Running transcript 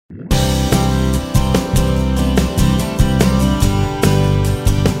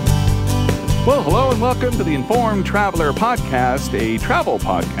Well, hello and welcome to the Informed Traveler Podcast, a travel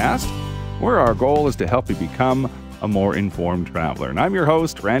podcast where our goal is to help you become a more informed traveler. And I'm your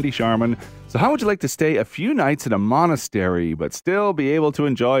host, Randy Sharman. So how would you like to stay a few nights in a monastery, but still be able to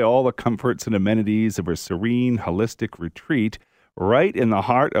enjoy all the comforts and amenities of a serene, holistic retreat right in the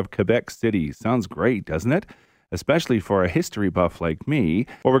heart of Quebec City? Sounds great, doesn't it? Especially for a history buff like me.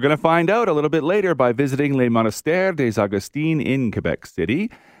 Well, we're going to find out a little bit later by visiting Les Monastères des Augustines in Quebec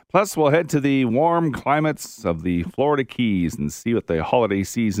City. Plus, we'll head to the warm climates of the Florida Keys and see what the holiday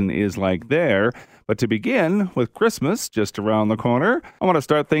season is like there. But to begin, with Christmas just around the corner, I want to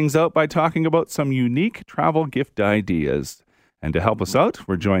start things out by talking about some unique travel gift ideas. And to help us out,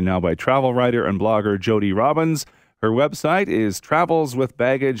 we're joined now by travel writer and blogger Jody Robbins. Her website is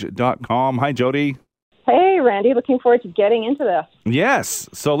travelswithbaggage.com. Hi, Jody. Hey, Randy. Looking forward to getting into this. Yes.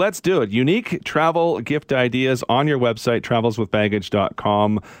 So let's do it. Unique travel gift ideas on your website,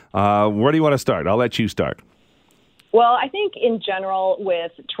 travelswithbaggage.com. Where do you want to start? I'll let you start. Well, I think in general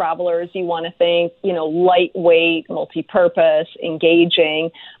with travelers, you want to think, lightweight, multi-purpose,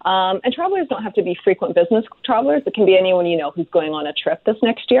 engaging. And travelers don't have to be frequent business travelers. It can be anyone who's going on a trip this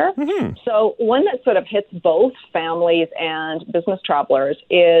next year. Mm-hmm. So one that sort of hits both families and business travelers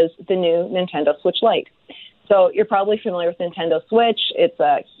is the new Nintendo Switch Lite. So you're probably familiar with Nintendo Switch. It's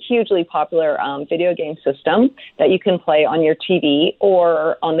a hugely popular video game system that you can play on your TV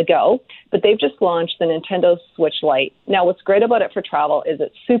or on the go. But they've just launched the Nintendo Switch Lite. Now, what's great about it for travel is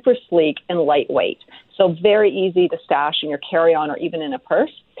it's super sleek and lightweight. So very easy to stash in your carry-on or even in a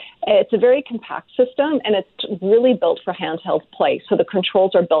purse. It's a very compact system, and it's really built for handheld play. So the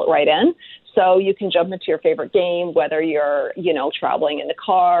controls are built right in. So you can jump into your favorite game, whether you're, traveling in the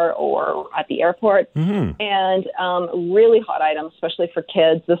car or at the airport. Mm-hmm. And really hot item, especially for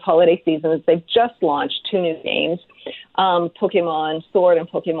kids this holiday season, is they've just launched 2 new games, Pokemon Sword and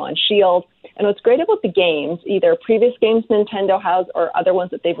Pokemon Shield. And what's great about the games, either previous games Nintendo has or other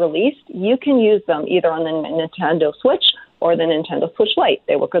ones that they've released, you can use them either on the Nintendo Switch or the Nintendo Switch Lite.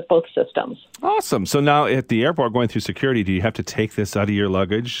 They work with both systems. Awesome. So now at the airport going through security, do you have to take this out of your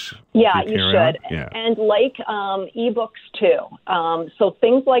luggage? Yeah, you should. Yeah. And like ebooks too. So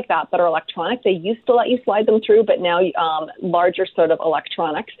things like that are electronic, they used to let you slide them through, but now larger sort of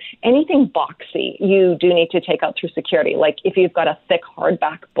electronics. Anything boxy, you do need to take out through security. Like if you've got a thick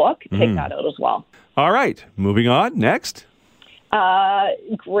hardback book, take that out as well. All right. Moving on. Next.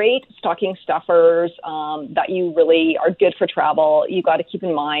 Great stocking stuffers that you really are good for travel. You got to keep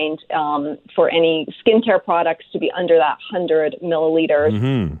in mind for any skincare products to be under that 100 milliliters.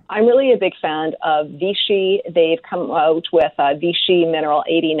 Mm-hmm. I'm really a big fan of Vichy. They've come out with Vichy Mineral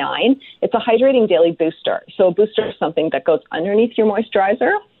 89. It's a hydrating daily booster. So a booster is something that goes underneath your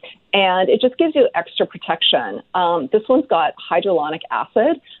moisturizer, and it just gives you extra protection. This one's got hyaluronic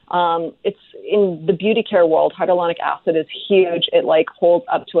acid. It's in the beauty care world, hyaluronic acid is huge. It holds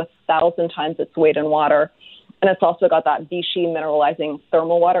up to 1,000 times its weight in water. And it's also got that Vichy mineralizing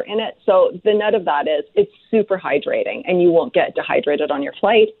thermal water in it. So the net of that is it's super hydrating and you won't get dehydrated on your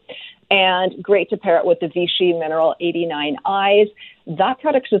flight. And great to pair it with the Vichy Mineral 89 Eyes. That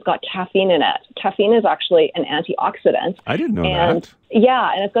product has got caffeine in it. Caffeine is actually an antioxidant. I didn't know that.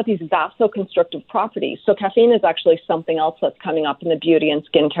 Yeah, and it's got these vasoconstrictive properties. So caffeine is actually something else that's coming up in the beauty and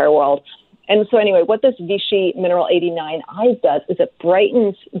skincare world. And so anyway, what this Vichy Mineral 89 Eyes does is it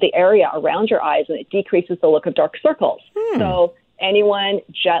brightens the area around your eyes and it decreases the look of dark circles. So anyone,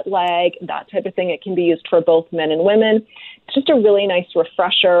 jet lag, that type of thing, it can be used for both men and women. It's just a really nice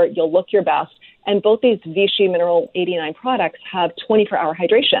refresher. You'll look your best. And both these Vichy Mineral 89 products have 24-hour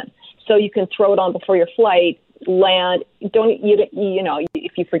hydration. So you can throw it on before your flight, land.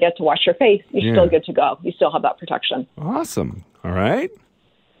 If you forget to wash your face, you're still good to go. You still have that protection. Awesome. All right.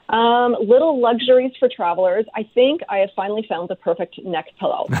 Little luxuries for travelers. I think I have finally found the perfect neck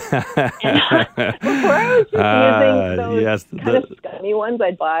pillow. Before I was just using those of scummy ones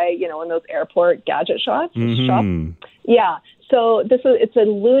I'd buy, in those airport gadget shops. Yeah. So it's a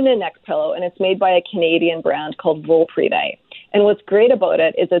Luna neck pillow, and it's made by a Canadian brand called Vol Privé. And what's great about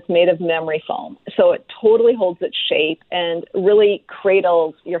it is it's made of memory foam. So it totally holds its shape and really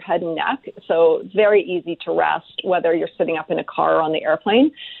cradles your head and neck. So very easy to rest, whether you're sitting up in a car or on the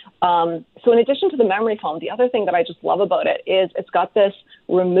airplane. So in addition to the memory foam, the other thing that I just love about it is it's got this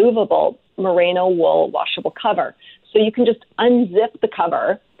removable merino wool washable cover. So you can just unzip the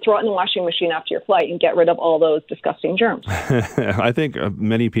cover, throw it in the washing machine after your flight, and get rid of all those disgusting germs. I think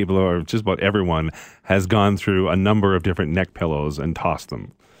many people, or just about everyone, has gone through a number of different neck pillows and tossed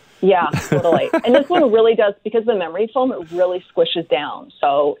them. Yeah, totally. And this one really does, because the memory foam, it really squishes down.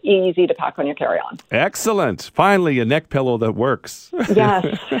 So easy to pack on your carry-on. Excellent. Finally, a neck pillow that works. Yes.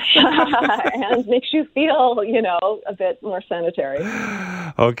 And makes you feel, a bit more sanitary.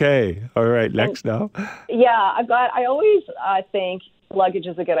 Okay. All right. Next now. Yeah, I always think luggage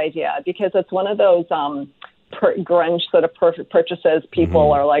is a good idea, because it's one of those grunge sort of purchases.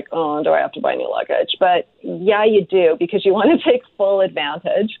 People are like, oh, do I have to buy new luggage? But yeah, you do, because you want to take full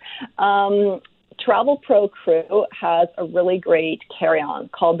advantage. Travel Pro Crew has a really great carry-on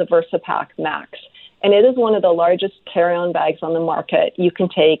called the VersaPack Max. And it is one of the largest carry-on bags on the market you can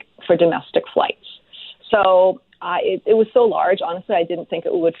take for domestic flights. So it was so large, honestly, I didn't think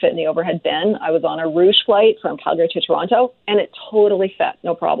it would fit in the overhead bin. I was on a Rouge flight from Calgary to Toronto, and it totally fit,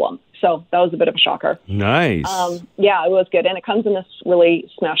 no problem. So that was a bit of a shocker. Nice. Yeah, it was good. And it comes in this really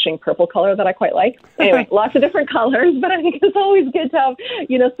smashing purple color that I quite like. Anyway, lots of different colors, but I think it's always good to have,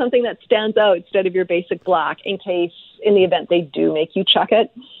 something that stands out instead of your basic black, in case, in the event they do make you check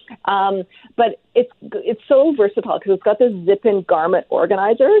it. But it's so versatile, because it's got this zip-in garment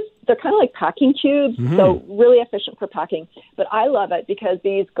organizers. They're kind of like packing cubes, so really efficient for packing. But I love it because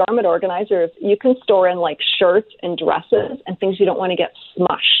these garment organizers, you can store in like shirts and dresses and things you don't want to get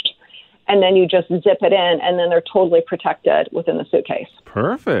smushed. And then you just zip it in, and then they're totally protected within the suitcase.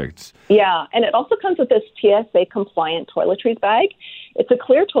 Perfect. Yeah, and it also comes with this TSA-compliant toiletries bag. It's a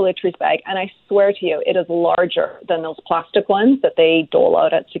clear toiletries bag, and I swear to you, it is larger than those plastic ones that they dole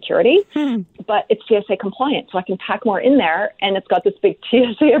out at security. But it's TSA-compliant, so I can pack more in there, and it's got this big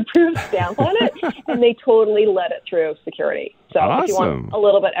TSA-approved stamp on it, and they totally let it through security. So awesome. If you want a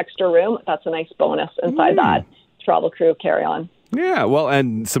little bit extra room, that's a nice bonus inside that Travel Crew carry-on. Yeah, well,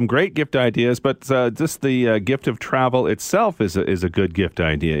 and some great gift ideas, but just the gift of travel itself is a good gift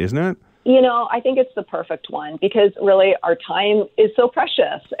idea, isn't it? I think it's the perfect one, because really our time is so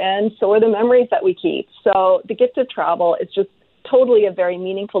precious, and so are the memories that we keep. So the gift of travel is just totally a very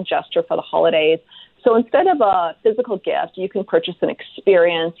meaningful gesture for the holidays. So instead of a physical gift, you can purchase an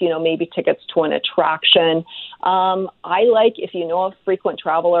experience, maybe tickets to an attraction. I like, if you know a frequent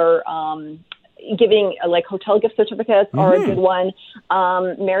traveler, giving like hotel gift certificates are a good one.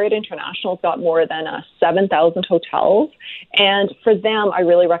 Marriott International's got more than 7,000 hotels. And for them, I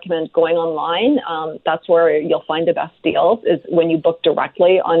really recommend going online. That's where you'll find the best deals, is when you book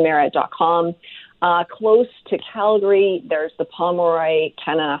directly on Marriott.com. Close to Calgary, there's the Pomeroy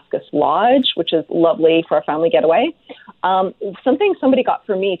Kananaskis Lodge, which is lovely for a family getaway. Something somebody got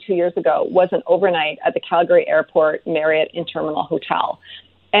for me 2 years ago was an overnight at the Calgary Airport Marriott Interminal Hotel.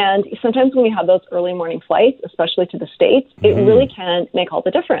 And sometimes when we have those early morning flights, especially to the States, it really can make all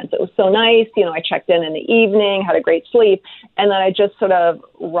the difference. It was so nice. I checked in the evening, had a great sleep, and then I just sort of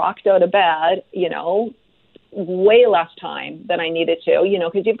rocked out of bed, way less time than I needed to,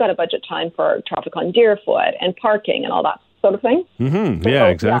 because you've got a budget time for traffic on Deerfoot and parking and all that sort of thing. So, yeah,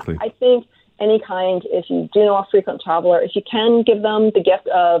 exactly. Yeah, I think any kind, if you do know a frequent traveler, if you can give them the gift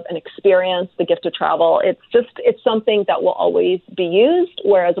of an experience, the gift of travel, it's something that will always be used,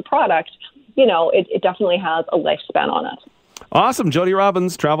 whereas a product, it definitely has a lifespan on it. Awesome. Jody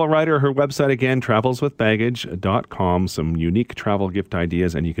Robbins, travel writer. Her website again, travelswithbaggage.com. Some unique travel gift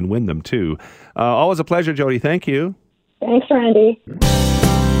ideas, and you can win them too. Always a pleasure, Jody. Thank you. Thanks, Randy.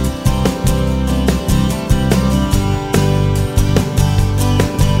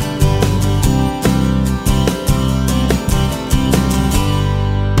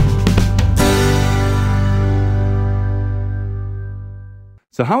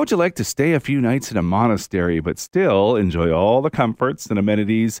 So how would you like to stay a few nights in a monastery, but still enjoy all the comforts and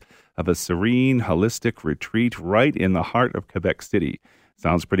amenities of a serene, holistic retreat right in the heart of Quebec City?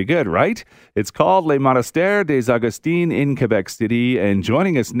 Sounds pretty good, right? It's called Les Monasteries des Augustines in Quebec City, and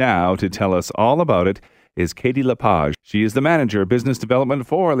joining us now to tell us all about it is Katie Lepage. She is the manager of business development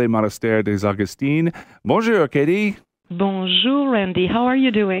for Les Monasteries des Augustines. Bonjour, Katie. Bonjour, Randy. How are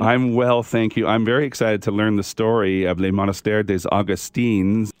you doing? I'm well, thank you. I'm very excited to learn the story of Les Monasteries des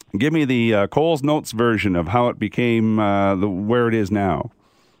Augustines. Give me the Coles Notes version of how it became where it is now.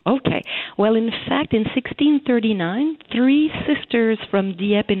 Okay. Well, in fact, in 1639, 3 sisters from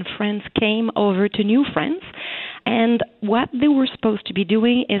Dieppe in France came over to New France, and what they were supposed to be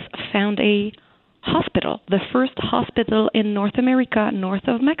doing is found a hospital, the first hospital in North America, north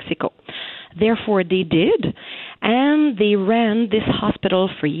of Mexico. Therefore, they did, and they ran this hospital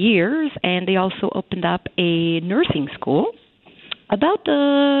for years, and they also opened up a nursing school. About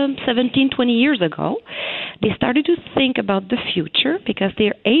 17, 20 years ago, they started to think about the future because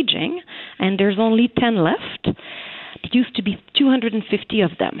they're aging, and there's only 10 left. They used to be 250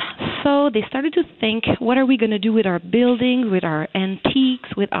 of them. So they started to think, what are we going to do with our buildings, with our antiques,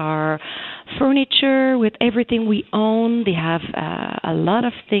 with our furniture, with everything we own? They have a lot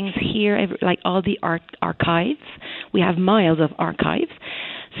of things here, like all the archives. We have miles of archives.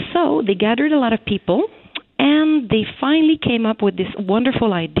 So they gathered a lot of people, and they finally came up with this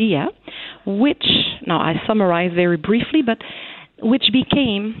wonderful idea, which, now I summarize very briefly, but which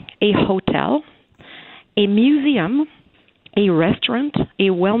became a hotel, a museum, a restaurant, a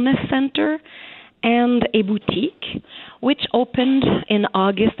wellness center, and a boutique, which opened in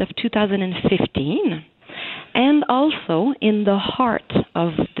August of 2015. And also, in the heart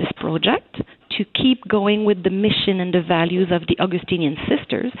of this project, to keep going with the mission and the values of the Augustinian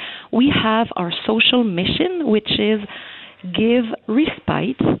Sisters, we have our social mission, which is give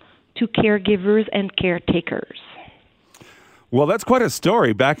respite to caregivers and caretakers. Well, that's quite a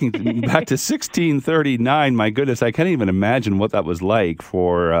story. Back to 1639, my goodness, I can't even imagine what that was like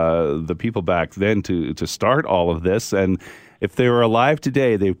for the people back then to start all of this. And if they were alive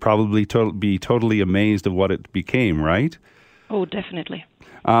today, they'd probably be totally amazed at what it became, right? Oh, definitely.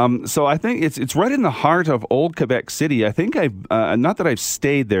 So I think it's right in the heart of Old Quebec City. I think I've not that I've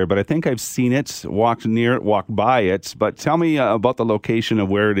stayed there, but I think I've seen it, walked near it, walked by it. But tell me about the location of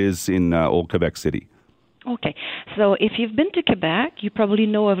where it is in Old Quebec City. Okay, so if you've been to Quebec, you probably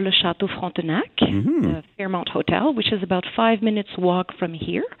know of Le Château Frontenac, the Fairmont Hotel, which is about 5 minutes walk from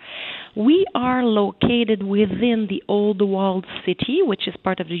here. We are located within the old walled city, which is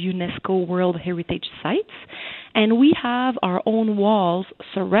part of the UNESCO World Heritage Sites, and we have our own walls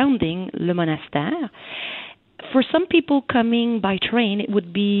surrounding Le Monastery. For some people coming by train, it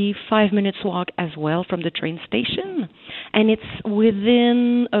would be 5 minutes walk as well from the train station. And it's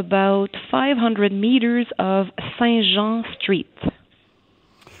within about 500 meters of Saint-Jean Street.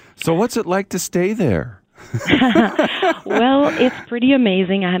 So what's it like to stay there? Well, it's pretty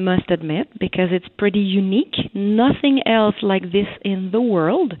amazing, I must admit, because it's pretty unique. Nothing else like this in the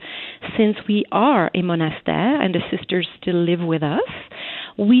world. Since we are a monastery and the sisters still live with us,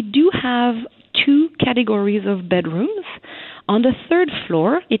 we do have 2 categories of bedrooms. On the 3rd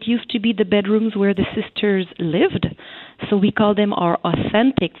floor, it used to be the bedrooms where the sisters lived, so we call them our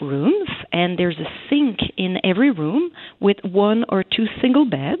authentic rooms, and there's a sink in every room with 1 or 2 single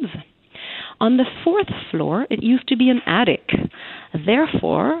beds. On the 4th floor, it used to be an attic.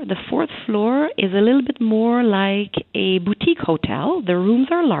 Therefore, the 4th floor is a little bit more like a boutique hotel. The rooms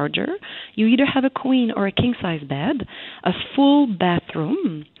are larger. You either have a queen or a king-size bed, a full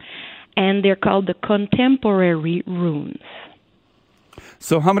bathroom, and they're called the contemporary rooms.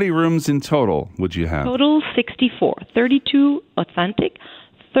 So how many rooms in total would you have? Total 64, 32 authentic,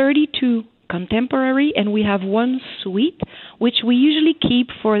 32 contemporary, and we have 1 suite, which we usually keep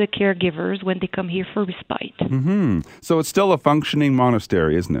for the caregivers when they come here for respite. Mm-hmm. So it's still a functioning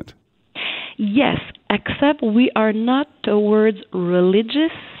monastery, isn't it? Yes, except we are not towards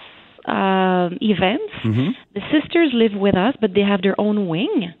religious events. Mm-hmm. The sisters live with us, but they have their own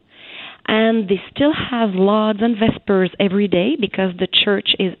wing. And they still have lauds and vespers every day because the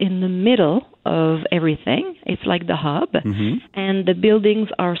church is in the middle of everything. It's like the hub. Mm-hmm. And the buildings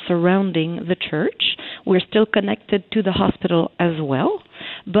are surrounding the church. We're still connected to the hospital as well.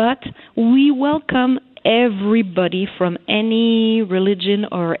 But we welcome everybody from any religion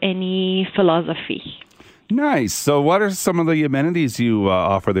or any philosophy. Nice. So what are some of the amenities you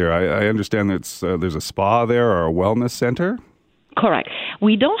offer there? I understand that there's a spa there or a wellness center? Correct.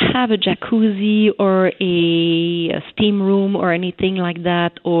 We don't have a jacuzzi or a steam room or anything like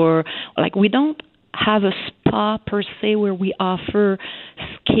that, or like we don't have a spa per se where we offer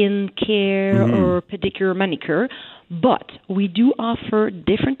skin care or pedicure, manicure, but we do offer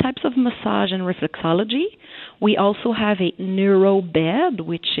different types of massage and reflexology. We also have a neuro bed,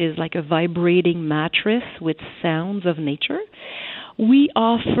 which is like a vibrating mattress with sounds of nature. We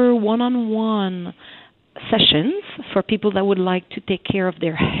offer one-on-one sessions for people that would like to take care of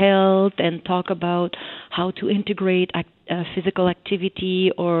their health and talk about how to integrate physical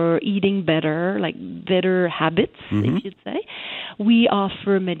activity or eating better, like better habits, if you'd say. We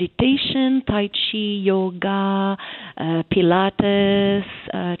offer meditation, Tai Chi, yoga, Pilates,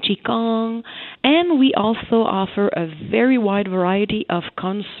 Qigong, and we also offer a very wide variety of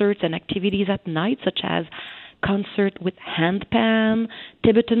concerts and activities at night, such as concert with handpan,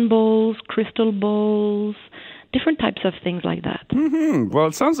 Tibetan bowls, crystal bowls, different types of things like that. Mm-hmm. Well,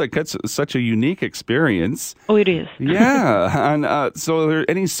 it sounds like it's such a unique experience. Oh, it is. Yeah. And so are there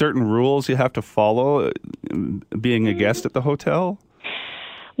any certain rules you have to follow being a guest at the hotel?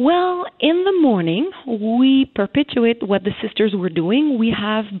 Well, in the morning, we perpetuate what the sisters were doing. We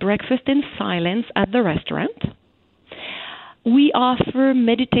have breakfast in silence at the restaurant. We offer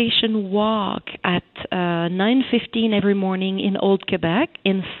meditation walk at 9:15 every morning in Old Quebec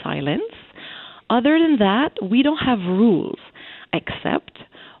in silence. Other than that, we don't have rules, except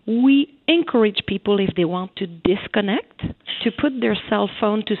we encourage people, if they want to disconnect, to put their cell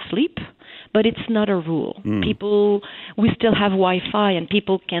phone to sleep, but it's not a rule. We still have Wi-Fi, and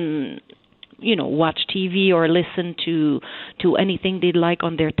people can watch TV or listen to anything they like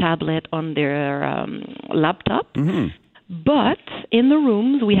on their tablet, on their laptop. But in the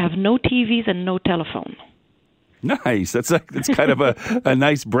rooms, we have no TVs and no telephone. Nice. That's kind of a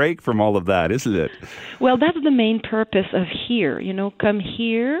nice break from all of that, isn't it? Well, that's the main purpose of here. Come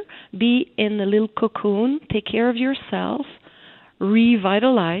here, be in a little cocoon, take care of yourself,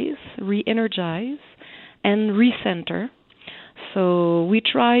 revitalize, re-energize, and recenter. So we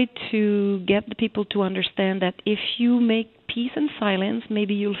try to get the people to understand that if you make peace and silence,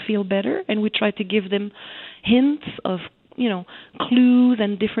 maybe you'll feel better. And we try to give them hints of clues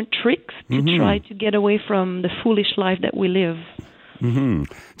and different tricks to try to get away from the foolish life that we live.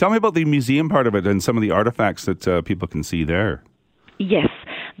 Tell me about the museum part of it and some of the artifacts that people can see there. Yes.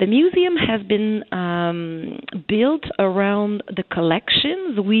 The museum has been built around the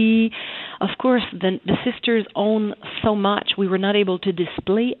collections. Of course, the sisters own so much, we were not able to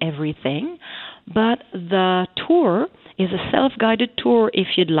display everything, but the tour is a self-guided tour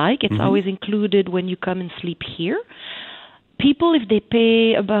if you'd like. It's always included when you come and sleep here. People, if they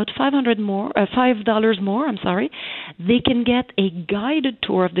pay about $5 more, they can get a guided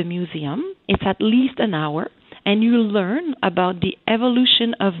tour of the museum. It's at least an hour, and you learn about the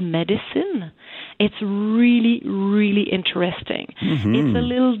evolution of medicine. It's really, really interesting. It's a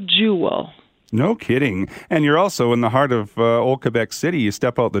little jewel. No kidding. And you're also in the heart of Old Quebec City. You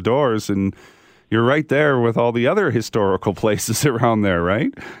step out the doors and you're right there with all the other historical places around there, right?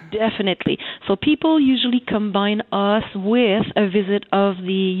 Definitely. So people usually combine us with a visit of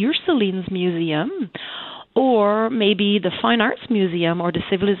the Ursulines Museum, or maybe the Fine Arts Museum or the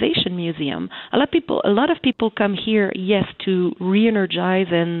Civilization Museum. A lot of people come here, yes, to re-energize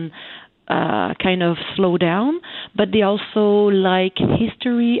and kind of slow down, but they also like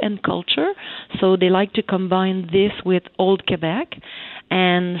history and culture, so they like to combine this with Old Quebec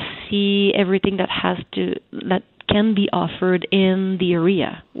and see everything that can be offered in the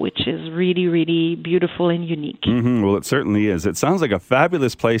area, which is really, really beautiful and unique. Well, it certainly is. It sounds like a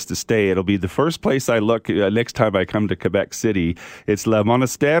fabulous place to stay. It'll be the first place I look next time I come to Quebec City. It's Le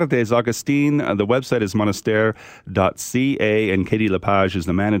Monastery des Augustines. The website is monastery.ca, and Katie Lepage is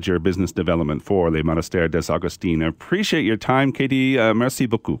the manager of business development for Le Monastery des Augustines. I appreciate your time, Katie. Merci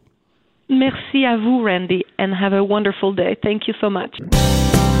beaucoup. Merci à vous, Randy, and have a wonderful day. Thank you so much.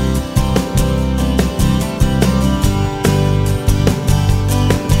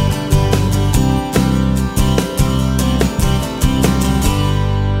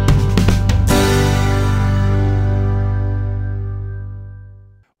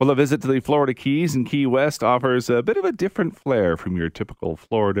 Well, a visit to the Florida Keys and Key West offers a bit of a different flair from your typical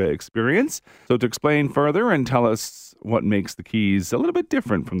Florida experience. So to explain further and tell us what makes the Keys a little bit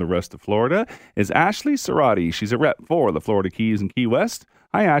different from the rest of Florida is Ashley Cerati. She's a rep for the Florida Keys and Key West.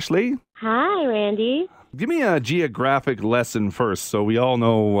 Hi, Ashley. Hi, Randy. Give me a geographic lesson first so we all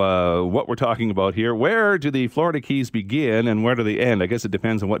know what we're talking about here. Where do the Florida Keys begin and where do they end? I guess it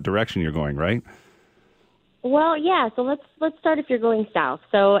depends on what direction you're going, right? Well, yeah, so let's start if you're going south.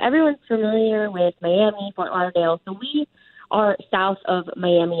 So everyone's familiar with Miami, Fort Lauderdale. So we are south of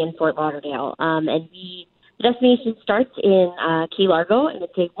Miami and Fort Lauderdale. And the destination starts in Key Largo, and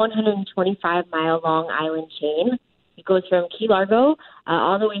it's a 125-mile-long island chain. It goes from Key Largo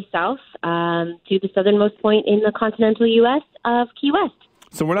all the way south to the southernmost point in the continental U.S. of Key West.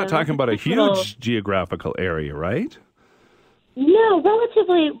 So we're not talking about a huge geographical area, right? No,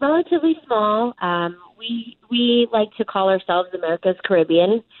 relatively small. We like to call ourselves America's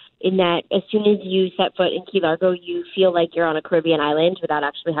Caribbean, in that as soon as you set foot in Key Largo, you feel like you're on a Caribbean island without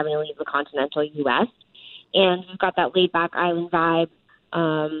actually having to leave the continental U.S. And we've got that laid-back island vibe.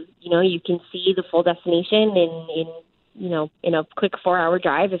 You can see the full destination in a quick 4-hour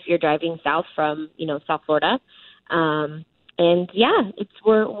drive if you're driving south from South Florida.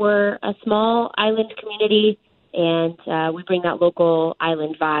 We're a small island community. And we bring that local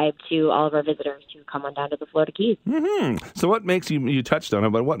island vibe to all of our visitors who come on down to the Florida Keys. So what makes you touched on it,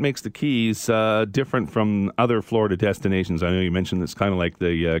 but what makes the Keys different from other Florida destinations? I know you mentioned it's kind of like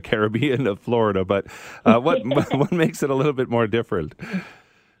the Caribbean of Florida, but what makes it a little bit more different?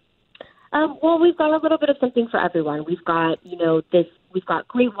 Well, we've got a little bit of something for everyone. We've got, this We've got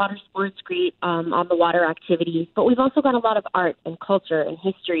great water sports, great on the water activities, but we've also got a lot of art and culture and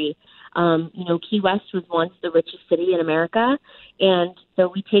history. Key West was once the richest city in America, and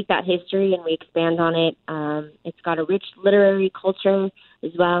so we take that history and we expand on it. It's got a rich literary culture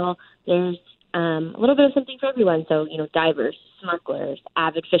as well. There's a little bit of something for everyone. So, divers, snorkelers,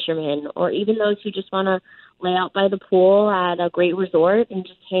 avid fishermen, or even those who just want to lay out by the pool at a great resort and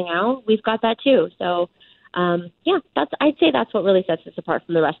just hang out. We've got that too. So, I'd say that's what really sets us apart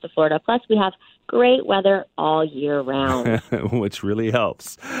from the rest of Florida. Plus, we have great weather all year round, which really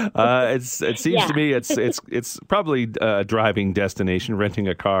helps. It seems to me it's probably a driving destination. Renting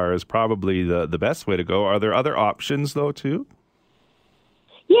a car is probably the best way to go. Are there other options though too?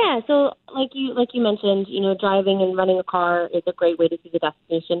 Yeah, so like you mentioned, driving and renting a car is a great way to see the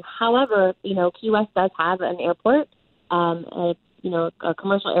destination. However, Key West does have an airport, a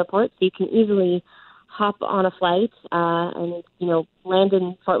commercial airport, so you can easily hop on a flight and land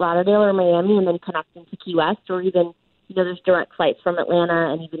in Fort Lauderdale or Miami and then connect into Key West, or even there's direct flights from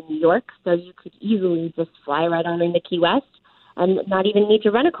Atlanta and even New York, so you could easily just fly right on into Key West and not even need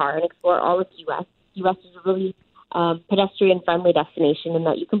to rent a car and explore all of Key West. Key West is a really pedestrian-friendly destination in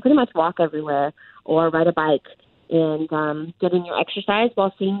that you can pretty much walk everywhere or ride a bike and get in your exercise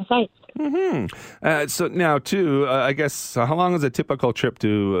while seeing the sights. Mm-hmm. So now, too, I guess, how long is a typical trip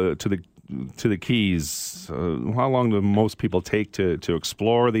to the Keys? How long do most people take to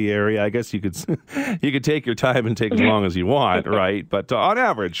explore the area? I guess you could take your time and take as long as you want, right? But on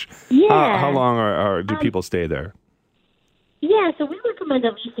average, how long do people stay there? Yeah, so we recommend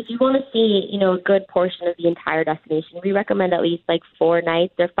at least if you want to see, a good portion of the entire destination, we recommend at least 4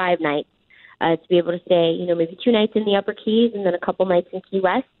 nights or 5 nights to be able to stay, maybe 2 nights in the Upper Keys and then a couple nights in Key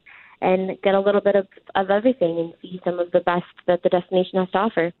West and get a little bit of everything and see some of the best that the destination has to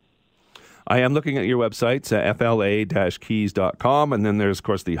offer. I am looking at your websites, fla-keys.com, and then there's, of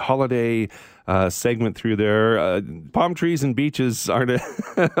course, the holiday segment through there. Palm trees and beaches are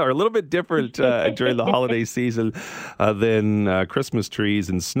a little bit different during the holiday season than Christmas trees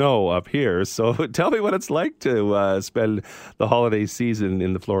and snow up here. So tell me what it's like to spend the holiday season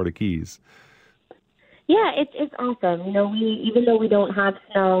in the Florida Keys. Yeah, it's awesome. Even though we don't have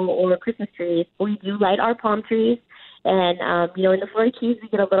snow or Christmas trees, we do light our palm trees. And, in the Florida Keys, we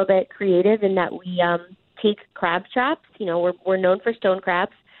get a little bit creative in that we take crab traps. We're known for stone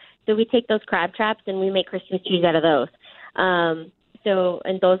crabs. So we take those crab traps and we make Christmas trees out of those. And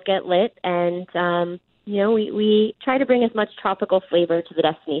those get lit. And, we try to bring as much tropical flavor to the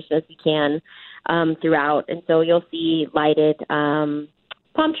destination as we can throughout. And so you'll see lighted palm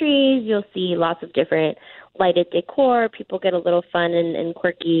trees. You'll see lots of different lighted decor. People get a little fun and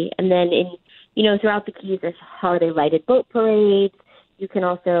quirky. And then throughout the Keys, there's holiday lighted boat parades. You can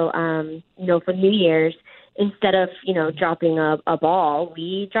also, for New Year's, instead of, dropping a ball,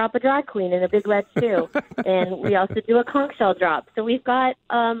 we drop a drag queen in a big red stew. And we also do a conch shell drop. So we've got,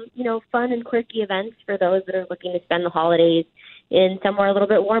 fun and quirky events for those that are looking to spend the holidays in somewhere a little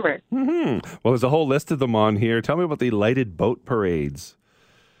bit warmer. Mm-hmm. Well, there's a whole list of them on here. Tell me about the lighted boat parades.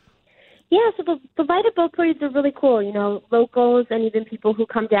 Yeah, so the lighted boat parades are really cool. Locals and even people who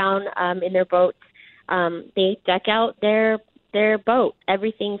come down in their boats, they deck out their boat.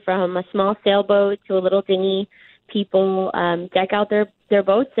 Everything from a small sailboat to a little dinghy. People deck out their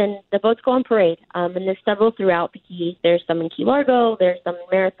boats, and the boats go on parade. And there's several throughout the Keys. There's some in Key Largo, there's some in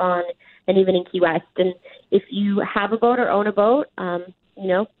Marathon, and even in Key West. And if you have a boat or own a boat,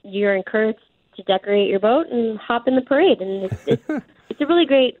 you're encouraged to decorate your boat and hop in the parade. And it's a really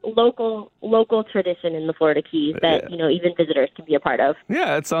great local tradition in the Florida Keys that, even visitors can be a part of.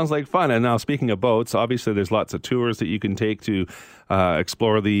 Yeah, it sounds like fun. And now, speaking of boats, obviously there's lots of tours that you can take to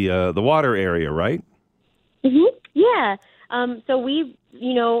explore the water area, right? Mm-hmm. Yeah. So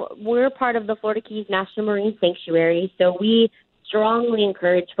we're part of the Florida Keys National Marine Sanctuary. So we strongly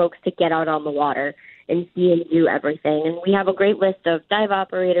encourage folks to get out on the water and see and do everything. And we have a great list of dive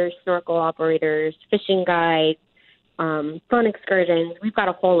operators, snorkel operators, fishing guides, fun excursions. We've got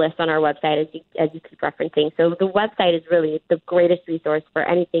a whole list on our website, as you keep referencing. So the website is really the greatest resource for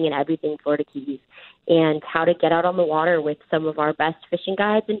anything and everything Florida Keys, and how to get out on the water with some of our best fishing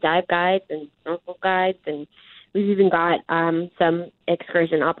guides and dive guides and snorkel guides. And we've even got some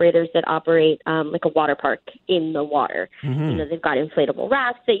excursion operators that operate like a water park in the water. Mm-hmm. They've got inflatable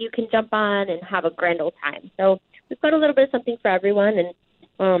rafts that you can jump on and have a grand old time. So we've got a little bit of something for everyone.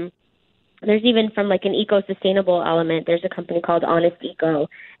 And there's even from like an eco-sustainable element, there's a company called Honest Eco,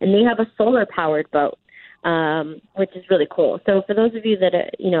 and they have a solar-powered boat, which is really cool. So for those of you that are,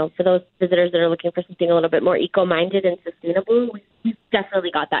 for those visitors that are looking for something a little bit more eco-minded and sustainable, we've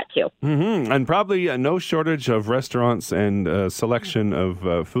definitely got that too. Mm-hmm. And probably no shortage of restaurants and selection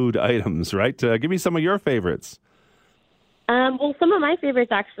of food items, right? Give me some of your favorites. Well, some of my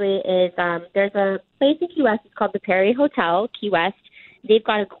favorites actually is there's a place in Key West. It's called the Perry Hotel, Key West. They've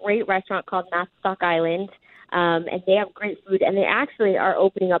got a great restaurant called Massasoit Island, and they have great food. And they actually are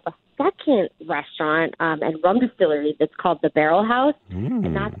opening up a second restaurant and rum distillery that's called the Barrel House,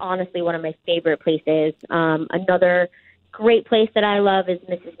 and that's honestly one of my favorite places. Another great place that I love is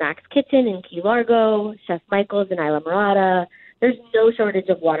Mrs. Mack's Kitchen in Key Largo, Chef Michael's in Isla Morada. There's no shortage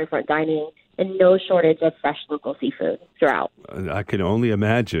of waterfront dining and no shortage of fresh local seafood throughout. I can only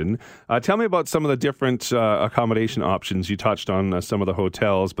imagine. Tell me about some of the different accommodation options. You touched on some of the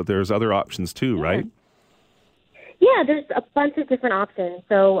hotels, but there's other options too, right? Yeah, there's a bunch of different options.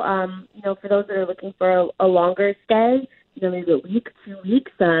 So, for those that are looking for a longer stay, maybe a week, 2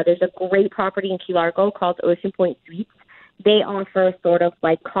 weeks, there's a great property in Key Largo called Ocean Point Suites. They offer sort of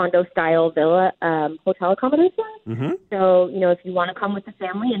like condo-style villa hotel accommodation. Mm-hmm. So, if you want to come with the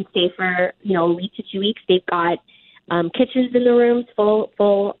family and stay for, a week to 2 weeks, they've got kitchens in the rooms,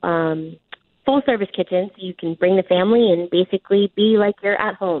 full-service kitchens, so you can bring the family and basically be like you're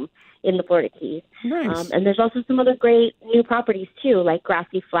at home in the Florida Keys. Nice. And there's also some other great new properties, too, like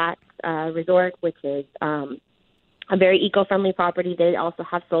Grassy Flats Resort, which is a very eco-friendly property. They also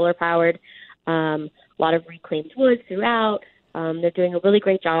have solar-powered, a lot of reclaimed wood throughout. They're doing a really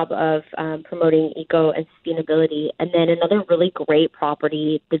great job of promoting eco and sustainability. And then another really great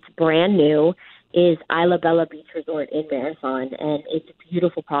property that's brand new is Isla Bella Beach Resort in Marathon. And it's a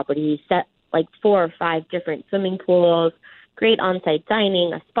beautiful property, set like 4 or 5 different swimming pools, great on-site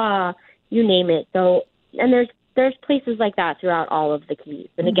dining, a spa, you name it. So, and there's places like that throughout all of the Keys.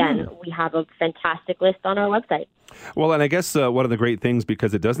 And again, we have a fantastic list on our website. Well, and I guess one of the great things,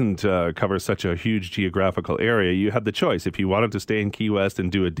 because it doesn't cover such a huge geographical area, you have the choice. If you wanted to stay in Key West and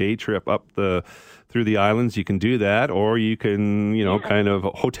do a day trip up through the islands, you can do that, or you can, kind of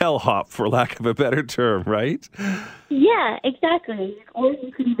hotel hop, for lack of a better term, right? Yeah, exactly. Or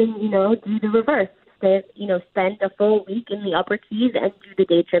you could even, do the reverse. Spend a full week in the Upper Keys and do the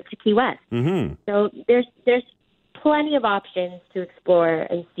day trip to Key West. Mm-hmm. So there's plenty of options to explore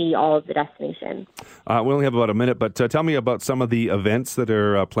and see all of the destinations. We only have about a minute, but tell me about some of the events that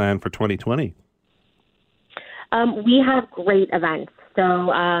are planned for 2020. We have great events.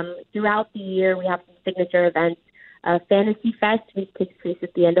 So throughout the year, we have some signature events. Fantasy Fest, which takes place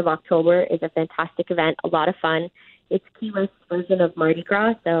at the end of October, is a fantastic event, a lot of fun. It's Key West's version of Mardi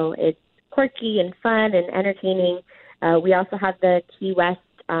Gras, so it's quirky and fun and entertaining. We also have the Key West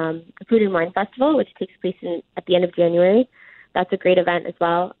Food and Wine Festival, which takes place at the end of January. That's a great event as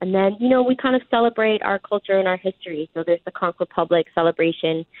well. And then, we kind of celebrate our culture and our history. So there's the Conch Republic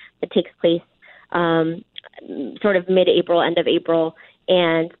celebration that takes place sort of mid-April, end of April.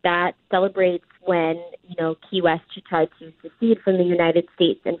 And that celebrates when, Key West tried to secede from the United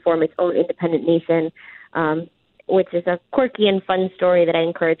States and form its own independent nation, which is a quirky and fun story that I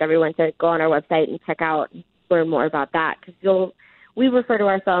encourage everyone to go on our website and check out and learn more about that. Because we refer to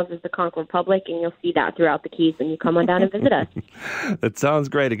ourselves as the Conch Republic, and you'll see that throughout the Keys when you come on down and visit us. That sounds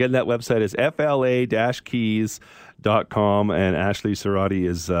great. Again, that website is fla-keys.com, and Ashley Cerati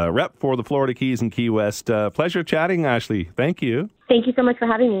is rep for the Florida Keys and Key West. Pleasure chatting, Ashley. Thank you. Thank you so much for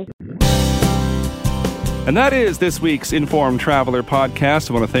having me. And that is this week's Informed Traveler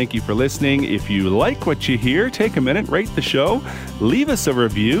podcast. I want to thank you for listening. If you like what you hear, take a minute, rate the show, leave us a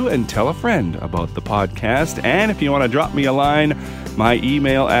review, and tell a friend about the podcast. And if you want to drop me a line, my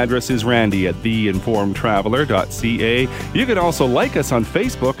email address is randy@theinformedtraveler.ca. You can also like us on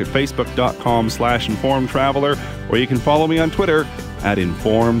Facebook at facebook.com/informedtraveler, or you can follow me on Twitter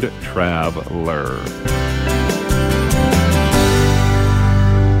 @InformedTraveler.